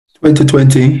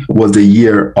2020 was the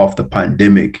year of the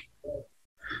pandemic.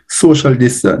 Social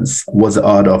distance was the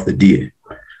order of the day,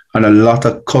 and a lot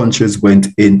of countries went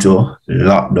into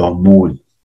lockdown mode.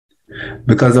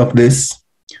 Because of this,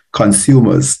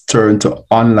 consumers turned to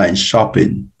online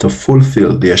shopping to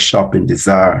fulfill their shopping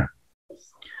desire.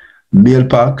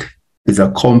 MailPac is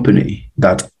a company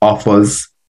that offers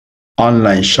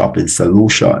online shopping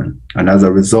solution, and as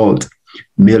a result,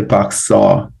 MailPac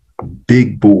saw a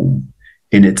big boom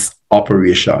in its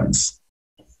operations.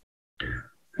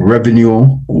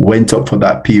 Revenue went up for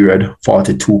that period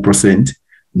 42%.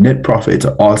 Net profit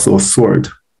also soared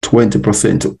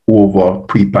 20% over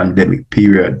pre-pandemic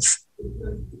periods.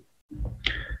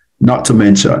 Not to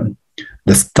mention,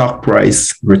 the stock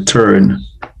price returned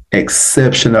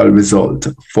exceptional result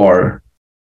for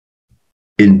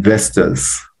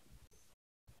investors.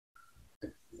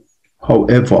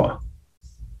 However,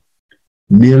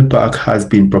 MailPac has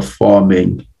been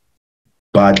performing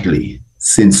badly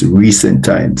since recent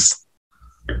times.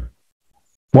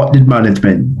 What did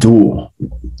management do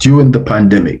during the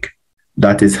pandemic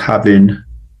that is having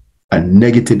a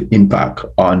negative impact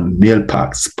on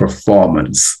MailPac's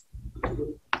performance?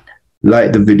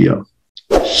 Like the video,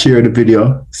 share the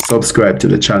video, subscribe to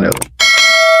the channel,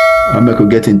 and we could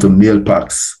get into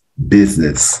MailPac's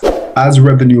business. As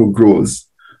revenue grows,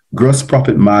 gross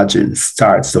profit margin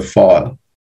starts to fall.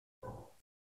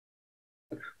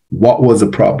 What was the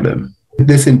problem?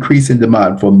 This increase in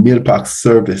demand for MailPac's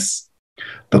service,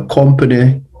 the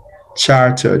company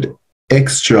chartered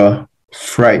extra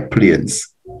freight planes.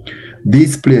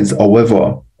 These planes,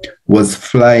 however, was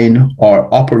flying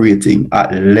or operating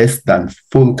at less than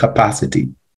full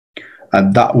capacity,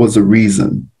 and that was the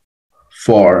reason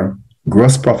for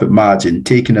gross profit margin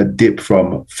taking a dip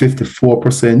from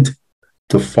 54%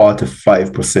 to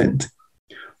 45%.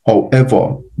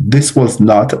 However, this was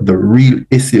not the real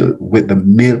issue with the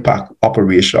MailPac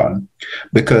operation,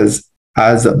 because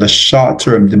as the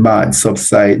short-term demand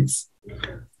subsides,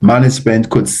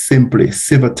 management could simply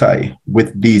sever tie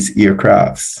with these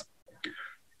aircrafts.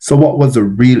 So what was the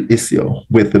real issue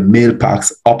with the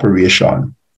MailPac's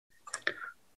operation?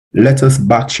 Let us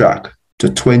backtrack to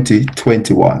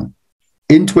 2021.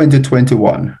 In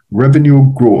 2021,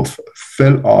 revenue growth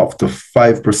fell off to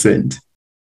 5%.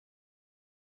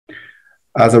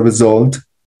 As a result,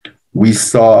 we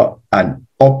saw an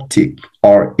uptick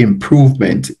or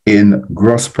improvement in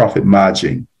gross profit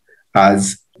margin,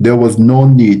 as there was no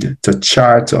need to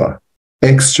charter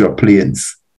extra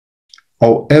planes.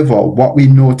 However, what we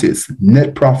noticed,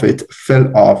 net profit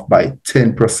fell off by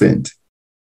 10%.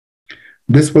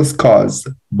 This was caused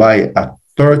by a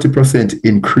 30%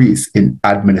 increase in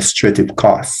administrative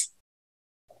costs.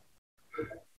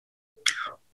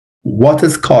 What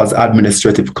has caused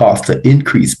administrative costs to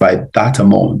increase by that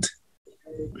amount?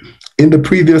 In the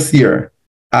previous year,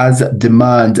 as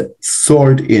demand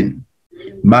soared in,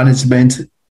 management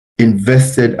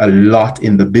invested a lot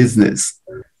in the business.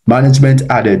 Management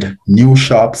added new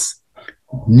shops,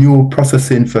 new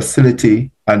processing facility,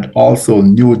 and also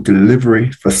new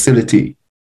delivery facility.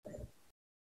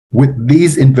 With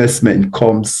these investments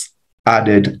comes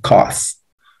added costs.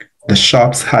 The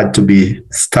shops had to be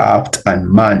staffed and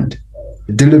manned.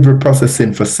 Delivery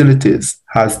processing facilities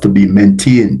has to be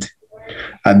maintained,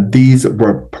 and these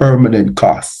were permanent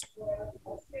costs.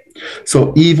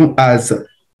 So even as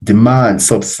demand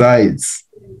subsides,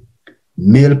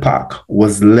 MailPac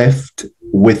was left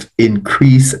with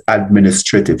increased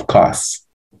administrative costs,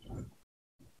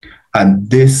 and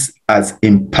this has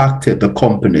impacted the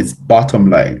company's bottom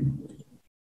line.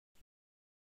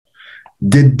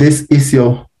 Did this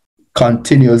issue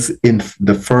continues in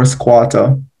the first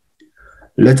quarter?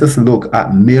 Let us look at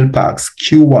MailPac's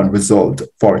Q1 result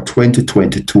for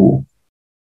 2022.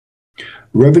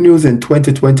 Revenues in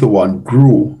 2021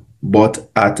 grew, but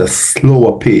at a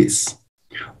slower pace,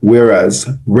 whereas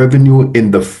revenue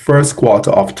in the first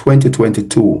quarter of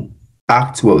 2022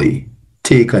 actually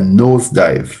take a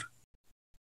nosedive.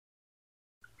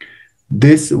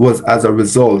 This was as a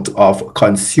result of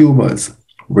consumers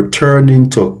returning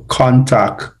to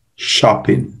contact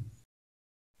shopping.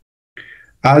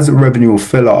 As revenue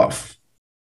fell off,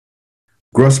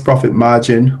 gross profit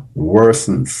margin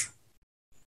worsens.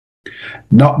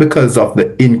 Not because of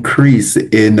the increase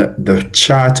in the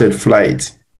chartered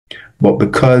flight, but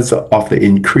because of the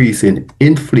increase in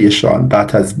inflation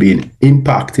that has been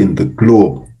impacting the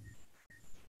globe.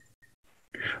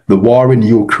 The war in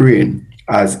Ukraine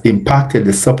has impacted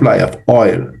the supply of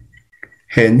oil,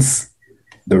 hence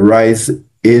the rise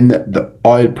in the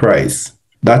oil price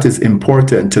that is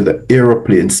important to the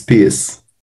aeroplane space.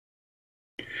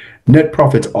 Net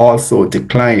profit also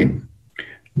declined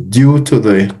due to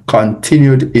the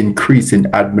continued increase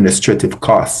in administrative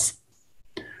costs.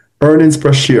 Earnings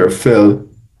per share fell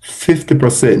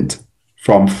 50%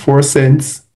 from 4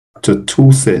 cents to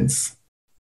 2 cents.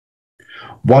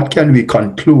 What can we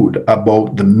conclude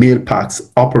about the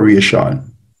MailPac's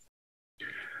operation?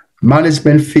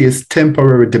 Management faced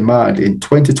temporary demand in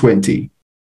 2020,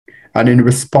 and in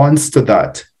response to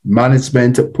that,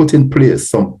 management put in place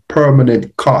some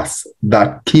permanent costs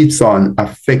that keeps on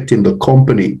affecting the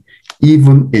company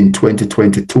even in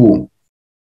 2022.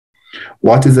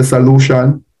 What is the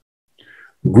solution?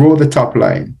 Grow the top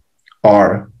line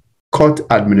or cut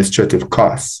administrative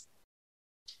costs.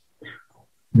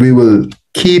 We will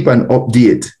keep an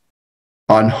update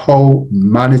on how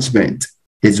management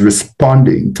is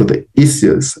responding to the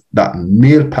issues that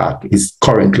MailPac is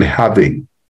currently having.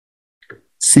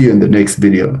 See you in the next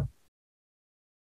video.